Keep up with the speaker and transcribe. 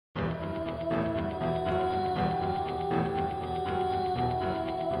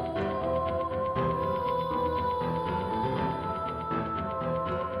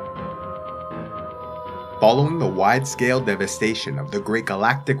Following the wide-scale devastation of the Great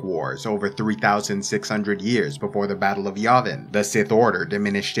Galactic Wars over 3,600 years before the Battle of Yavin, the Sith Order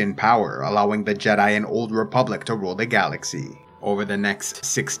diminished in power, allowing the Jedi and Old Republic to rule the galaxy. Over the next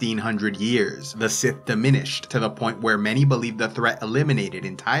 1,600 years, the Sith diminished to the point where many believed the threat eliminated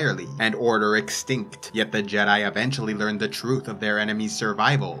entirely and Order extinct, yet the Jedi eventually learned the truth of their enemy's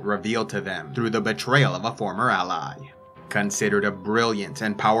survival, revealed to them through the betrayal of a former ally. Considered a brilliant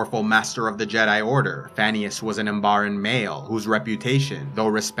and powerful master of the Jedi Order, Thanius was an Umbaran male whose reputation, though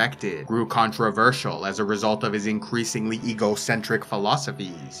respected, grew controversial as a result of his increasingly egocentric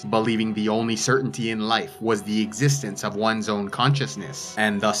philosophies, believing the only certainty in life was the existence of one's own consciousness,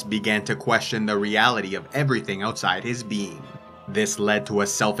 and thus began to question the reality of everything outside his being. This led to a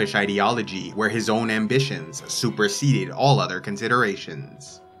selfish ideology where his own ambitions superseded all other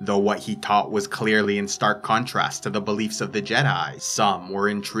considerations. Though what he taught was clearly in stark contrast to the beliefs of the Jedi, some were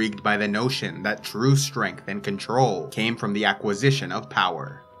intrigued by the notion that true strength and control came from the acquisition of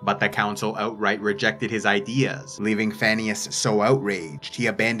power. But the Council outright rejected his ideas, leaving Thanius so outraged he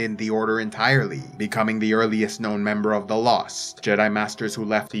abandoned the Order entirely, becoming the earliest known member of the Lost, Jedi Masters who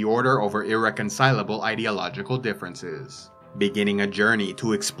left the Order over irreconcilable ideological differences. Beginning a journey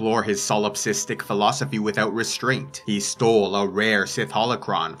to explore his solipsistic philosophy without restraint, he stole a rare Sith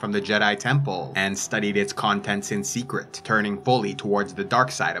holocron from the Jedi Temple and studied its contents in secret, turning fully towards the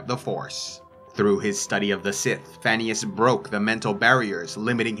dark side of the Force. Through his study of the Sith, Thanius broke the mental barriers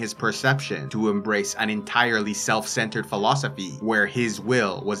limiting his perception to embrace an entirely self-centered philosophy where his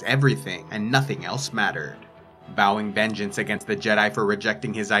will was everything and nothing else mattered. Vowing vengeance against the Jedi for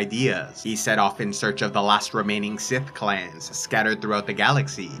rejecting his ideas, he set off in search of the last remaining Sith clans scattered throughout the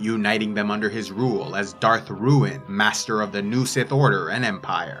galaxy, uniting them under his rule as Darth Ruin, master of the new Sith Order and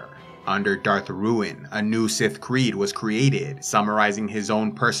Empire. Under Darth Ruin, a new Sith creed was created, summarizing his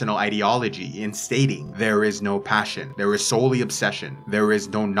own personal ideology in stating, "There is no passion, there is solely obsession, there is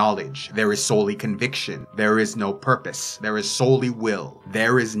no knowledge, there is solely conviction, there is no purpose, there is solely will,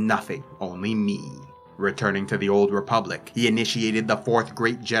 there is nothing, only me." Returning to the Old Republic, he initiated the Fourth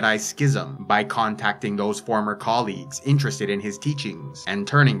Great Jedi Schism by contacting those former colleagues interested in his teachings and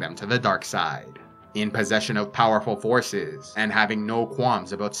turning them to the dark side. In possession of powerful forces, and having no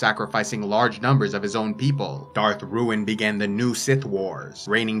qualms about sacrificing large numbers of his own people, Darth Ruin began the new Sith Wars,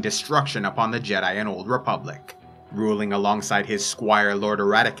 raining destruction upon the Jedi and Old Republic. Ruling alongside his squire Lord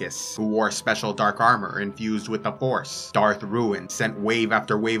Eradicus, who wore special dark armor infused with the Force, Darth Ruin sent wave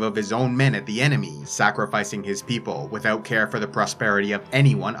after wave of his own men at the enemy, sacrificing his people without care for the prosperity of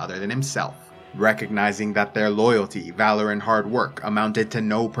anyone other than himself. Recognizing that their loyalty, valor, and hard work amounted to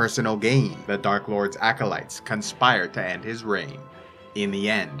no personal gain, the Dark Lord's acolytes conspired to end his reign. In the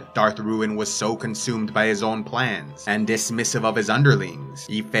end, Darth Ruin was so consumed by his own plans and dismissive of his underlings,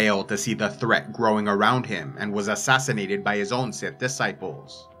 he failed to see the threat growing around him and was assassinated by his own Sith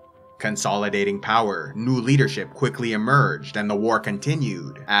disciples. Consolidating power, new leadership quickly emerged and the war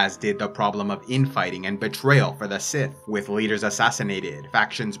continued, as did the problem of infighting and betrayal for the Sith, with leaders assassinated,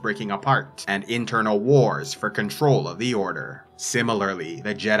 factions breaking apart, and internal wars for control of the Order. Similarly,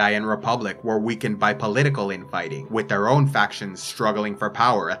 the Jedi and Republic were weakened by political infighting, with their own factions struggling for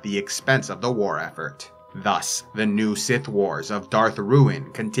power at the expense of the war effort. Thus, the new Sith Wars of Darth Ruin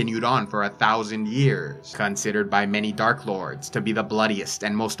continued on for 1,000 years, considered by many Dark Lords to be the bloodiest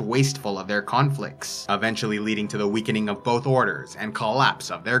and most wasteful of their conflicts, eventually leading to the weakening of both orders and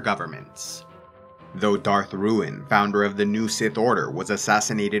collapse of their governments. Though Darth Ruin, founder of the new Sith Order, was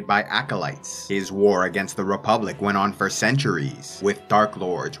assassinated by acolytes, his war against the Republic went on for centuries, with Dark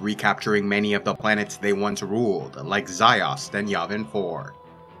Lords recapturing many of the planets they once ruled, like Ziost and Yavin 4.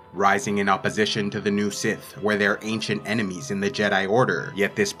 Rising in opposition to the new Sith were their ancient enemies in the Jedi Order,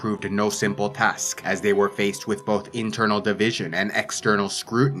 yet this proved no simple task, as they were faced with both internal division and external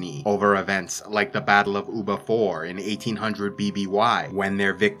scrutiny over events like the Battle of Uba 4 in 1800 BBY, when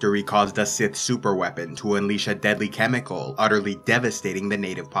their victory caused a Sith superweapon to unleash a deadly chemical, utterly devastating the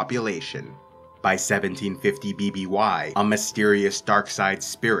native population. By 1750 BBY, a mysterious dark side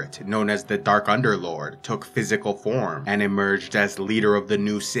spirit known as the Dark Underlord took physical form and emerged as leader of the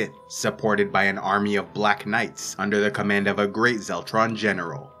new Sith, supported by an army of Black Knights under the command of a great Zeltron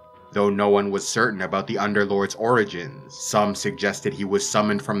general. Though no one was certain about the Underlord's origins, some suggested he was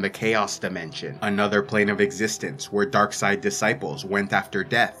summoned from the Chaos Dimension, another plane of existence where dark side disciples went after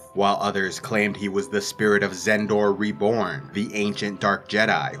death, while others claimed he was the spirit of Zendor Reborn, the ancient Dark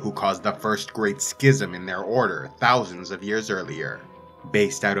Jedi who caused the first great schism in their order thousands of years earlier.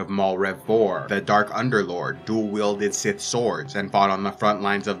 Based out of Malrev 4, the Dark Underlord dual-wielded Sith swords and fought on the front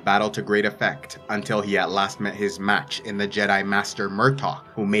lines of battle to great effect, until he at last met his match in the Jedi Master Murtaugh,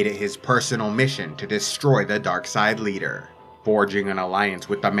 who made it his personal mission to destroy the dark side leader. Forging an alliance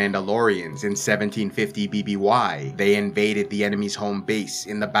with the Mandalorians in 1750 BBY, they invaded the enemy's home base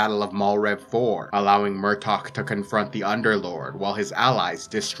in the Battle of Malrev 4, allowing Murtaugh to confront the Underlord while his allies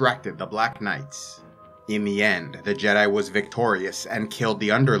distracted the Black Knights. In the end, the Jedi was victorious and killed the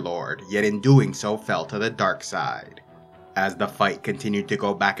Underlord, yet in doing so fell to the dark side. As the fight continued to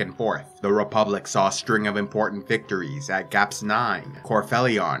go back and forth, the Republic saw a string of important victories at Gaps 9,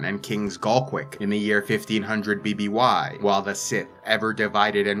 Corfelion, and King's Galquick in the year 1500 BBY, while the Sith, ever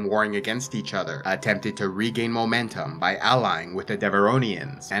divided and warring against each other, attempted to regain momentum by allying with the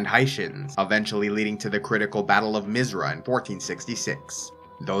Deveronians and Haitians, eventually leading to the critical Battle of Mizra in 1466.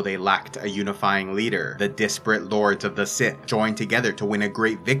 Though they lacked a unifying leader, the disparate lords of the Sith joined together to win a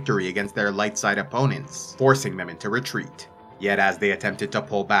great victory against their light side opponents, forcing them into retreat. Yet as they attempted to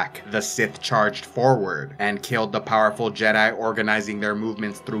pull back, the Sith charged forward and killed the powerful Jedi, organizing their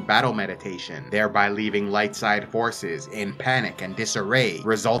movements through battle meditation, thereby leaving light side forces in panic and disarray,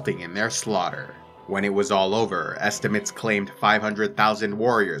 resulting in their slaughter. When it was all over, estimates claimed 500,000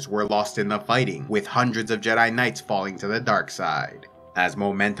 warriors were lost in the fighting, with hundreds of Jedi Knights falling to the dark side. As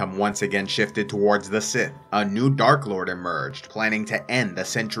momentum once again shifted towards the Sith, a new Dark Lord emerged, planning to end the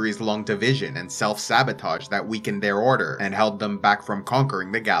centuries-long division and self-sabotage that weakened their order and held them back from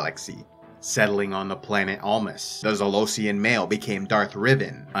conquering the galaxy. Settling on the planet Almus, the Zolosian male became Darth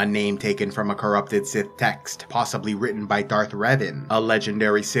Revan, a name taken from a corrupted Sith text, possibly written by Darth Revan, a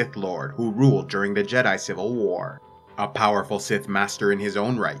legendary Sith Lord who ruled during the Jedi Civil War. A powerful Sith master in his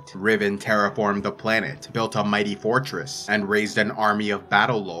own right, Revan terraformed the planet, built a mighty fortress, and raised an army of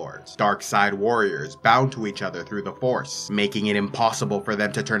battle lords, dark side warriors bound to each other through the Force, making it impossible for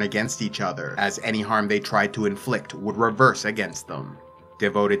them to turn against each other, as any harm they tried to inflict would reverse against them.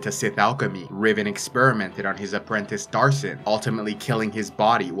 Devoted to Sith alchemy, Revan experimented on his apprentice Darson, ultimately killing his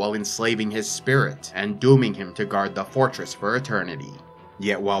body while enslaving his spirit, and dooming him to guard the fortress for eternity.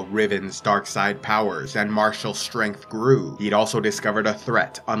 Yet while Revan's dark side powers and martial strength grew, he'd also discovered a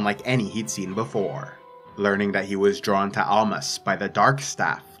threat unlike any he'd seen before. Learning that he was drawn to Almas by the Dark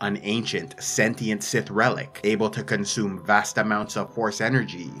Staff, an ancient, sentient Sith relic able to consume vast amounts of Force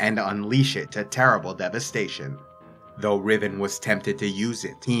energy and unleash it to terrible devastation. Though Revan was tempted to use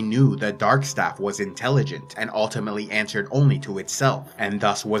it, he knew the Dark Staff was intelligent and ultimately answered only to itself, and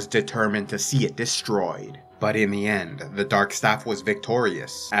thus was determined to see it destroyed. But in the end, the Dark Staff was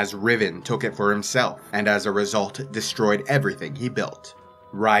victorious, as Revan took it for himself, and as a result destroyed everything he built.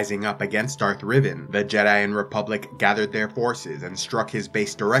 Rising up against Darth Revan, the Jedi and Republic gathered their forces and struck his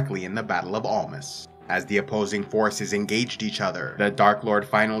base directly in the Battle of Almus. As the opposing forces engaged each other, the Dark Lord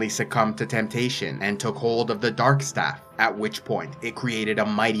finally succumbed to temptation and took hold of the Dark Staff, at which point it created a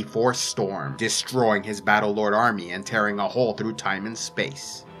mighty Force storm, destroying his Battle Lord army and tearing a hole through time and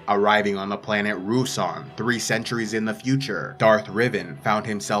space. Arriving on the planet Ruusan 3 centuries in the future, Darth Revan found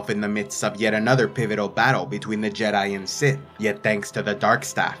himself in the midst of yet another pivotal battle between the Jedi and Sith, yet thanks to the Dark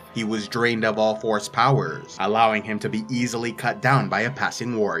Staff, he was drained of all Force powers, allowing him to be easily cut down by a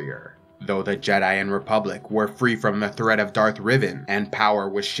passing warrior. Though the Jedi and Republic were free from the threat of Darth Revan, and power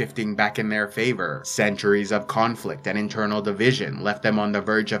was shifting back in their favor, centuries of conflict and internal division left them on the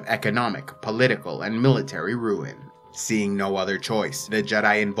verge of economic, political, and military ruin. Seeing no other choice, the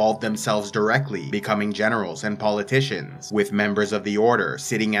Jedi involved themselves directly, becoming generals and politicians, with members of the Order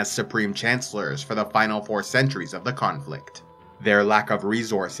sitting as Supreme Chancellors for the final 4 centuries of the conflict. Their lack of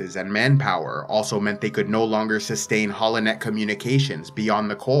resources and manpower also meant they could no longer sustain holonet communications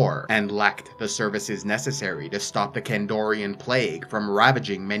beyond the core, and lacked the services necessary to stop the Kandorian plague from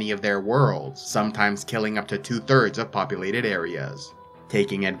ravaging many of their worlds, sometimes killing up to 2/3 of populated areas.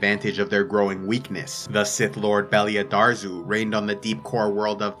 Taking advantage of their growing weakness, the Sith Lord Belia Darzu reigned on the deep core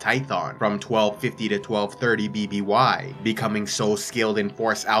world of Tython from 1250 to 1230 BBY, becoming so skilled in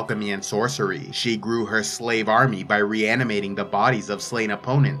Force alchemy and sorcery, she grew her slave army by reanimating the bodies of slain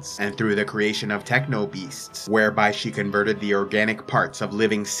opponents, and through the creation of techno-beasts, whereby she converted the organic parts of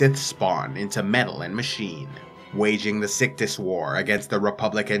living Sith spawn into metal and machine. Waging the Sictus War against the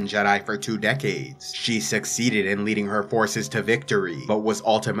Republic and Jedi for 2 decades, she succeeded in leading her forces to victory, but was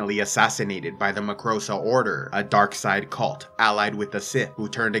ultimately assassinated by the Macrosa Order, a dark side cult allied with the Sith who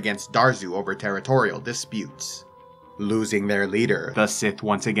turned against Darzu over territorial disputes. Losing their leader, the Sith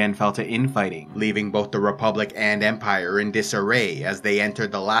once again fell to infighting, leaving both the Republic and Empire in disarray as they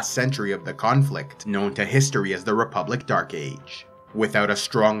entered the last century of the conflict, known to history as the Republic Dark Age. Without a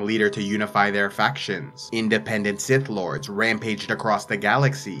strong leader to unify their factions, independent Sith Lords rampaged across the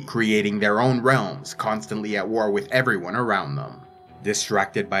galaxy, creating their own realms, constantly at war with everyone around them.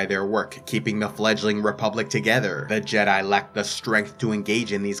 Distracted by their work keeping the fledgling Republic together, the Jedi lacked the strength to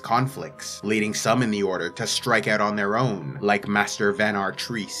engage in these conflicts, leading some in the Order to strike out on their own, like Master Vanar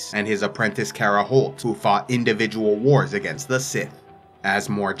Treese and his apprentice Cara Holt, who fought individual wars against the Sith. As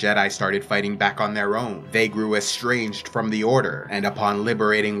more Jedi started fighting back on their own, they grew estranged from the Order, and upon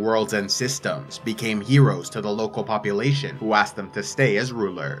liberating worlds and systems, became heroes to the local population who asked them to stay as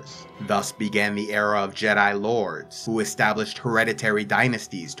rulers. Thus began the era of Jedi Lords, who established hereditary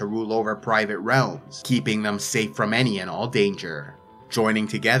dynasties to rule over private realms, keeping them safe from any and all danger. Joining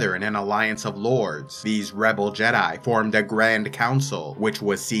together in an alliance of lords, these rebel Jedi formed a Grand Council, which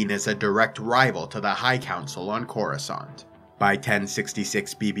was seen as a direct rival to the High Council on Coruscant. By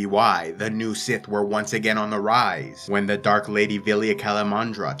 1066 BBY, the new Sith were once again on the rise, when the Dark Lady Villia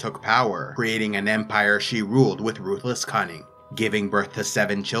Calamandra took power, creating an empire she ruled with ruthless cunning. Giving birth to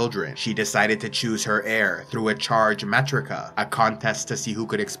 7 children, she decided to choose her heir through a charge matrica, a contest to see who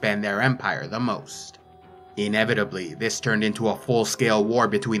could expand their empire the most. Inevitably, this turned into a full-scale war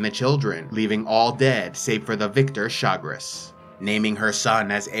between the children, leaving all dead save for the victor Chagres. Naming her son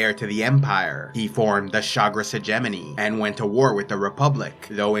as heir to the Empire, he formed the Chagres hegemony and went to war with the Republic,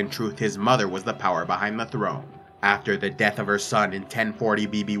 though in truth his mother was the power behind the throne. After the death of her son in 1040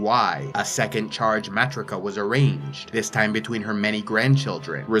 BBY, a second charge matrica was arranged, this time between her many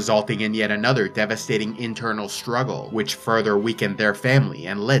grandchildren, resulting in yet another devastating internal struggle, which further weakened their family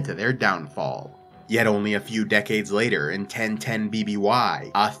and led to their downfall. Yet only a few decades later, in 1010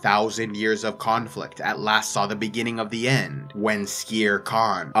 BBY, 1,000 years of conflict at last saw the beginning of the end, when Skier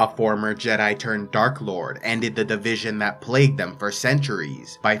Khan, a former Jedi turned Dark Lord, ended the division that plagued them for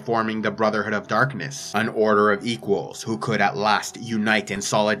centuries by forming the Brotherhood of Darkness, an order of equals who could at last unite in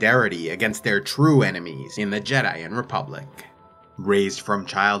solidarity against their true enemies in the Jedi and Republic. Raised from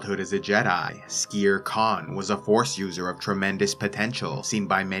childhood as a Jedi, Skier Khan was a Force user of tremendous potential, seen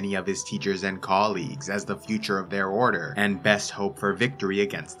by many of his teachers and colleagues as the future of their order and best hope for victory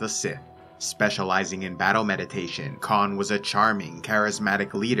against the Sith. Specializing in battle meditation, Khan was a charming,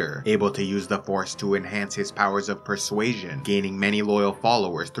 charismatic leader, able to use the Force to enhance his powers of persuasion, gaining many loyal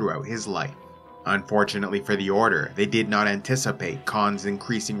followers throughout his life. Unfortunately for the Order, they did not anticipate Khan's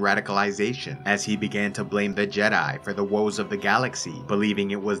increasing radicalization, as he began to blame the Jedi for the woes of the galaxy, believing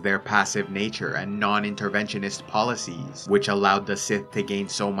it was their passive nature and non-interventionist policies which allowed the Sith to gain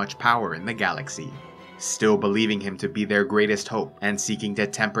so much power in the galaxy. Still believing him to be their greatest hope and seeking to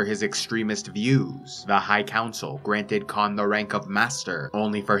temper his extremist views, the High Council granted Khan the rank of Master,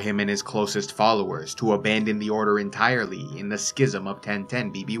 only for him and his closest followers to abandon the Order entirely in the Schism of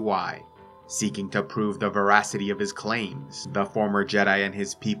 1010 BBY. Seeking to prove the veracity of his claims, the former Jedi and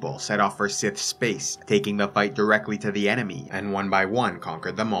his people set off for Sith space, taking the fight directly to the enemy, and one by one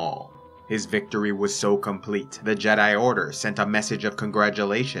conquered them all. His victory was so complete, the Jedi Order sent a message of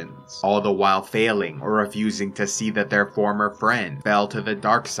congratulations, all the while failing or refusing to see that their former friend fell to the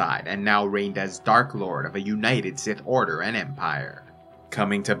dark side and now reigned as Dark Lord of a united Sith Order and Empire.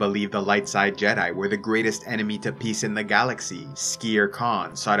 Coming to believe the light side Jedi were the greatest enemy to peace in the galaxy, Skier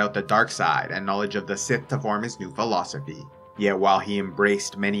Khan sought out the dark side and knowledge of the Sith to form his new philosophy. Yet while he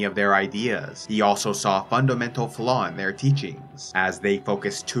embraced many of their ideas, he also saw a fundamental flaw in their teachings, as they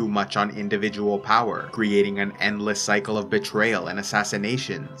focused too much on individual power, creating an endless cycle of betrayal and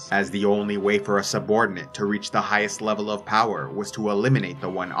assassinations, as the only way for a subordinate to reach the highest level of power was to eliminate the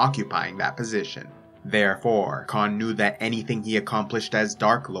one occupying that position. Therefore, Khan knew that anything he accomplished as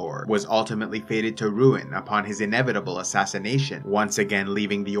Dark Lord was ultimately fated to ruin upon his inevitable assassination, once again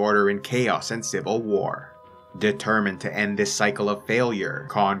leaving the Order in chaos and civil war. Determined to end this cycle of failure,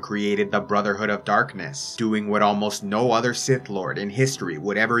 Khan created the Brotherhood of Darkness, doing what almost no other Sith Lord in history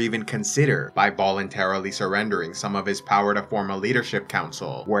would ever even consider by voluntarily surrendering some of his power to form a leadership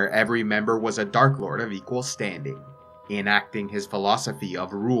council, where every member was a Dark Lord of equal standing. Enacting his philosophy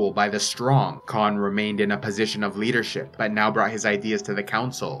of rule by the strong, Khan remained in a position of leadership, but now brought his ideas to the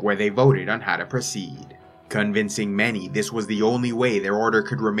council, where they voted on how to proceed. Convincing many this was the only way their order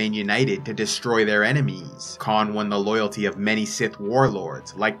could remain united to destroy their enemies, Khan won the loyalty of many Sith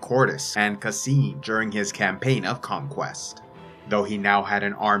warlords like Cortus and Cassine during his campaign of conquest. Though he now had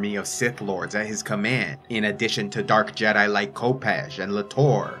an army of Sith Lords at his command, in addition to Dark Jedi like Kopej and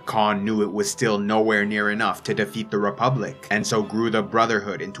Lator, Khan knew it was still nowhere near enough to defeat the Republic, and so grew the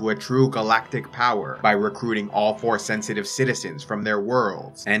Brotherhood into a true galactic power by recruiting all Force-sensitive citizens from their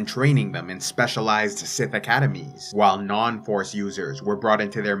worlds and training them in specialized Sith academies, while non-Force users were brought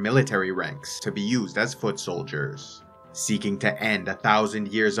into their military ranks to be used as foot soldiers. Seeking to end 1,000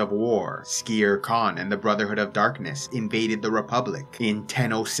 years of war, Shere Khan and the Brotherhood of Darkness invaded the Republic in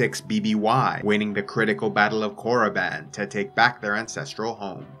 1006 BBY, winning the critical Battle of Korriban to take back their ancestral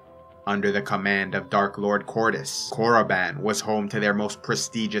home. Under the command of Dark Lord Cordis, Korriban was home to their most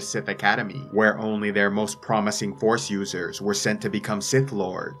prestigious Sith Academy, where only their most promising Force users were sent to become Sith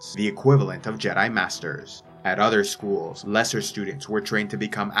Lords, the equivalent of Jedi Masters. At other schools, lesser students were trained to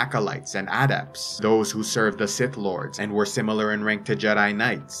become acolytes and adepts, those who served the Sith Lords and were similar in rank to Jedi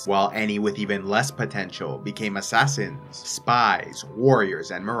Knights, while any with even less potential became assassins, spies, warriors,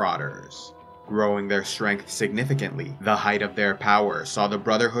 and marauders. Growing their strength significantly, the height of their power saw the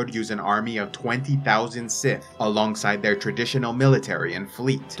Brotherhood use an army of 20,000 Sith alongside their traditional military and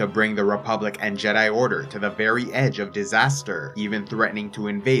fleet to bring the Republic and Jedi Order to the very edge of disaster, even threatening to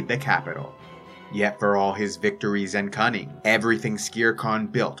invade the capital. Yet for all his victories and cunning, everything Shere Khan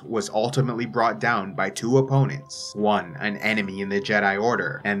built was ultimately brought down by two opponents, one an enemy in the Jedi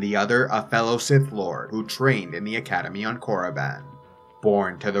Order, and the other a fellow Sith Lord who trained in the Academy on Korriban.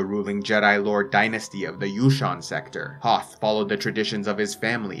 Born to the ruling Jedi Lord dynasty of the Yushan sector, Hoth followed the traditions of his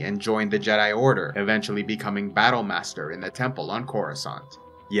family and joined the Jedi Order, eventually becoming Battle Master in the Temple on Coruscant.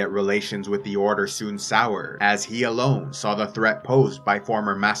 Yet relations with the Order soon soured, as he alone saw the threat posed by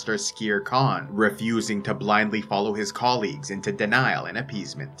former Master Shere Khan, refusing to blindly follow his colleagues into denial and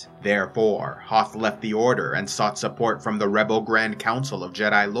appeasement. Therefore, Hoth left the Order and sought support from the rebel Grand Council of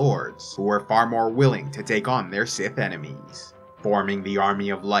Jedi Lords, who were far more willing to take on their Sith enemies. Forming the Army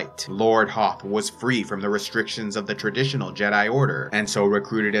of Light, Lord Hoth was free from the restrictions of the traditional Jedi Order, and so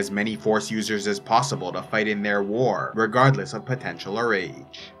recruited as many Force users as possible to fight in their war, regardless of potential or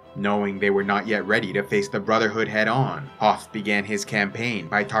age. Knowing they were not yet ready to face the Brotherhood head-on, Hoth began his campaign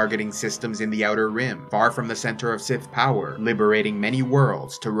by targeting systems in the Outer Rim, far from the center of Sith power, liberating many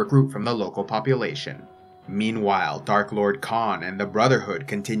worlds to recruit from the local population. Meanwhile, Dark Lord Khan and the Brotherhood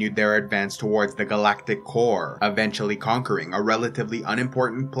continued their advance towards the galactic core, eventually conquering a relatively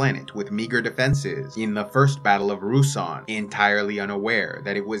unimportant planet with meager defenses in the First Battle of Ruusan, entirely unaware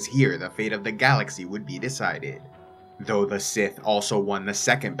that it was here the fate of the galaxy would be decided. Though the Sith also won the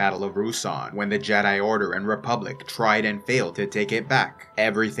Second Battle of Ruusan when the Jedi Order and Republic tried and failed to take it back,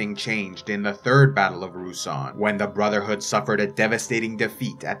 everything changed in the Third Battle of Ruusan when the Brotherhood suffered a devastating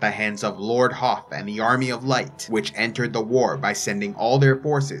defeat at the hands of Lord Hoth and the Army of Light, which entered the war by sending all their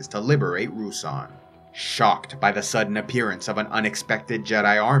forces to liberate Ruusan. Shocked by the sudden appearance of an unexpected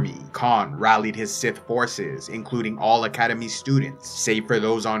Jedi army, Khan rallied his Sith forces, including all Academy students, save for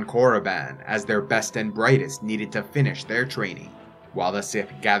those on Korriban, as their best and brightest needed to finish their training. While the Sith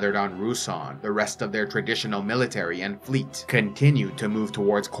gathered on Ruusan, the rest of their traditional military and fleet continued to move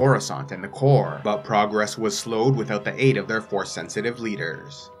towards Coruscant and the core, but progress was slowed without the aid of their Force-sensitive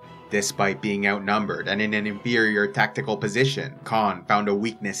leaders. Despite being outnumbered and in an inferior tactical position, Khan found a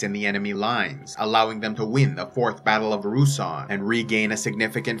weakness in the enemy lines, allowing them to win the Fourth Battle of Ruusan and regain a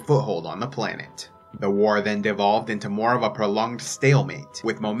significant foothold on the planet. The war then devolved into more of a prolonged stalemate,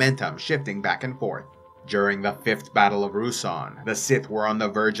 with momentum shifting back and forth. During the Fifth Battle of Ruusan, the Sith were on the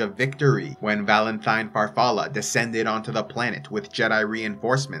verge of victory when Valentine Farfalla descended onto the planet with Jedi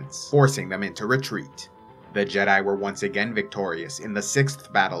reinforcements, forcing them into retreat. The Jedi were once again victorious in the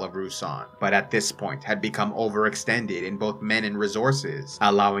Sixth Battle of Ruusan, but at this point had become overextended in both men and resources,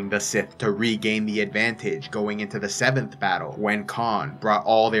 allowing the Sith to regain the advantage going into the Seventh Battle when Khan brought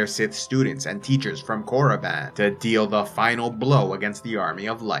all their Sith students and teachers from Korriban to deal the final blow against the Army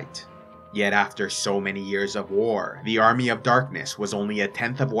of Light. Yet after so many years of war, the Army of Darkness was only a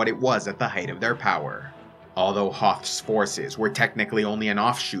tenth of what it was at the height of their power. Although Hoth's forces were technically only an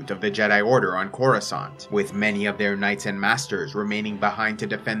offshoot of the Jedi Order on Coruscant, with many of their knights and masters remaining behind to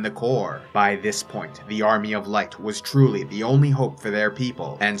defend the core, by this point the Army of Light was truly the only hope for their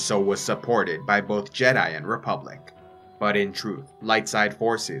people, and so was supported by both Jedi and Republic. But in truth, light side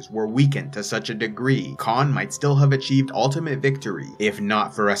forces were weakened to such a degree Khan might still have achieved ultimate victory, if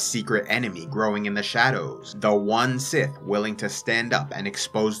not for a secret enemy growing in the shadows, the one Sith willing to stand up and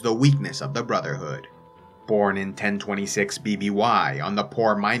expose the weakness of the Brotherhood. Born in 1026 BBY on the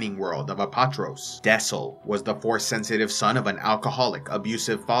poor mining world of Apatros, Dessel was the Force-sensitive son of an alcoholic,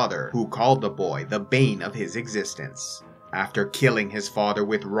 abusive father who called the boy the bane of his existence. After killing his father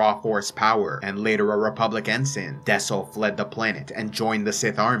with raw Force power and later a Republic ensign, Dessel fled the planet and joined the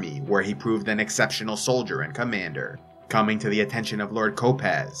Sith army, where he proved an exceptional soldier and commander. Coming to the attention of Lord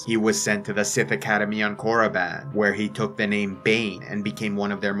Kopez, he was sent to the Sith Academy on Korriban, where he took the name Bane and became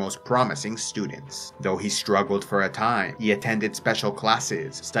one of their most promising students. Though he struggled for a time, he attended special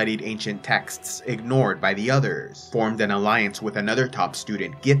classes, studied ancient texts ignored by the others, formed an alliance with another top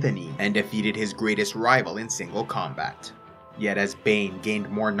student, Githany, and defeated his greatest rival in single combat. Yet as Bane gained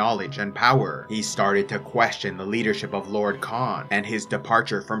more knowledge and power, he started to question the leadership of Lord Khan and his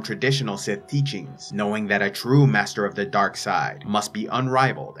departure from traditional Sith teachings, knowing that a true master of the dark side must be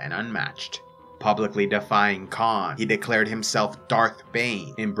unrivaled and unmatched. Publicly defying Khan, he declared himself Darth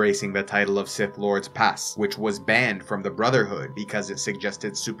Bane, embracing the title of Sith Lord's Pass, which was banned from the Brotherhood because it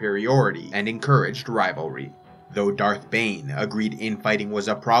suggested superiority and encouraged rivalry. Though Darth Bane agreed infighting was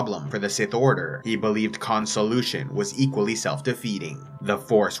a problem for the Sith Order, he believed Khan's solution was equally self-defeating. The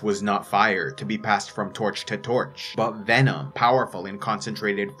Force was not fire to be passed from torch to torch, but venom, powerful in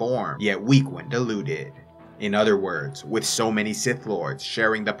concentrated form, yet weak when diluted. In other words, with so many Sith Lords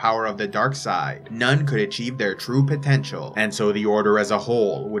sharing the power of the dark side, none could achieve their true potential, and so the Order as a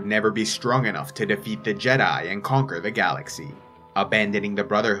whole would never be strong enough to defeat the Jedi and conquer the galaxy. Abandoning the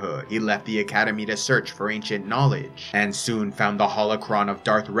Brotherhood, he left the Academy to search for ancient knowledge, and soon found the holocron of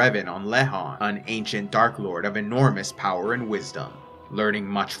Darth Revan on Lehon, an ancient Dark Lord of enormous power and wisdom. Learning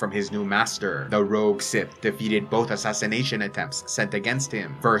much from his new master, the rogue Sith defeated both assassination attempts sent against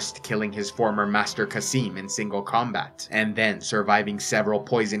him, first killing his former master Kasim in single combat, and then surviving several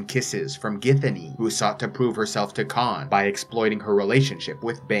poison kisses from Githany, who sought to prove herself to Khan by exploiting her relationship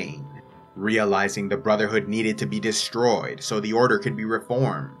with Bane. Realizing the Brotherhood needed to be destroyed so the Order could be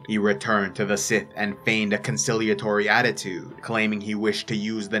reformed, he returned to the Sith and feigned a conciliatory attitude, claiming he wished to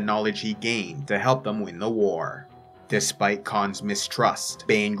use the knowledge he gained to help them win the war. Despite Khan's mistrust,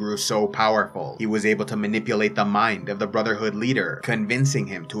 Bane grew so powerful, he was able to manipulate the mind of the Brotherhood leader, convincing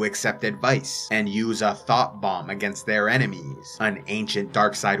him to accept advice and use a thought bomb against their enemies, an ancient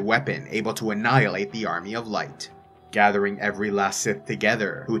darkside weapon able to annihilate the Army of Light. Gathering every last Sith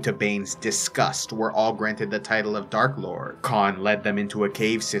together, who to Bane's disgust were all granted the title of Dark Lord, Khan led them into a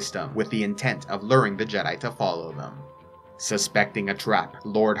cave system with the intent of luring the Jedi to follow them. Suspecting a trap,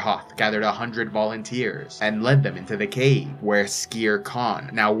 Lord Hoth gathered 100 volunteers and led them into the cave, where Skier Khan,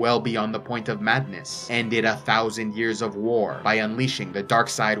 now well beyond the point of madness, ended 1,000 years of war by unleashing the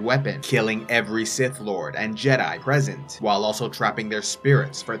darkside weapon, killing every Sith Lord and Jedi present, while also trapping their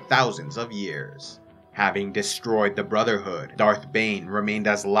spirits for thousands of years. Having destroyed the Brotherhood, Darth Bane remained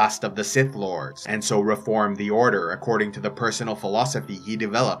as last of the Sith Lords, and so reformed the Order according to the personal philosophy he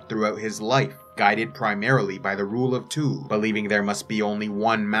developed throughout his life, guided primarily by the rule of two, believing there must be only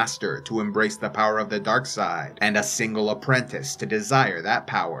one master to embrace the power of the dark side, and a single apprentice to desire that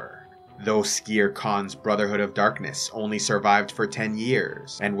power. Though Skier Khan's Brotherhood of Darkness only survived for 10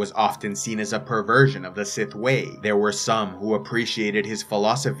 years, and was often seen as a perversion of the Sith way, there were some who appreciated his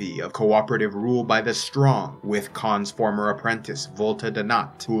philosophy of cooperative rule by the strong, with Khan's former apprentice Volta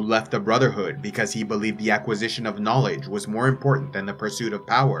Donat, who left the Brotherhood because he believed the acquisition of knowledge was more important than the pursuit of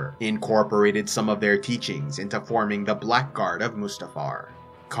power, incorporated some of their teachings into forming the Black Guard of Mustafar.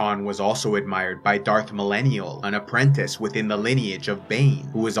 Khan was also admired by Darth Millennial, an apprentice within the lineage of Bane,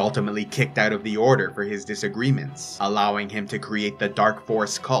 who was ultimately kicked out of the Order for his disagreements, allowing him to create the Dark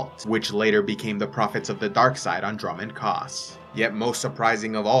Force cult, which later became the Prophets of the Dark Side on Drummond Koss. Yet most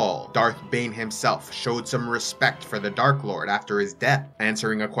surprising of all, Darth Bane himself showed some respect for the Dark Lord after his death,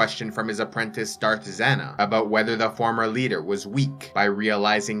 answering a question from his apprentice Darth Zana about whether the former leader was weak by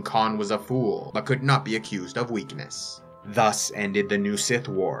realizing Khan was a fool, but could not be accused of weakness. Thus ended the new Sith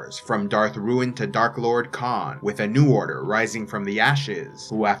Wars, from Darth Ruin to Dark Lord Khan, with a new order rising from the ashes,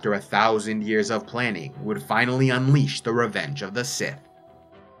 who after 1,000 years of planning would finally unleash the revenge of the Sith.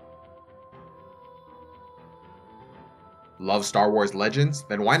 Love Star Wars Legends?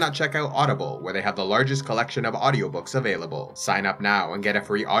 Then why not check out Audible, where they have the largest collection of audiobooks available. Sign up now and get a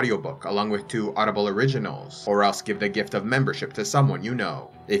free audiobook along with 2 Audible originals, or else give the gift of membership to someone you know.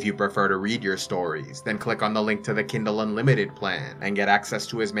 If you prefer to read your stories, then click on the link to the Kindle Unlimited plan and get access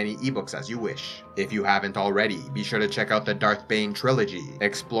to as many ebooks as you wish. If you haven't already, be sure to check out the Darth Bane trilogy,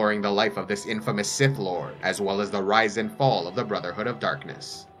 exploring the life of this infamous Sith Lord, as well as the rise and fall of the Brotherhood of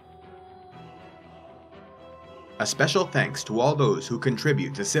Darkness. A special thanks to all those who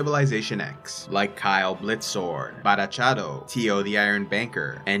contribute to Civilization X, like Kyle Blitzsword, Barachado, Tio the Iron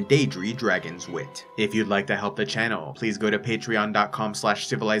Banker, and Daedry Dragon's Wit. If you'd like to help the channel, please go to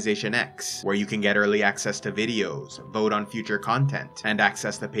patreon.com/civilizationx, where you can get early access to videos, vote on future content, and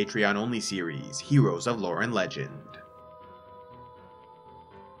access the Patreon-only series, Heroes of Lore and Legend.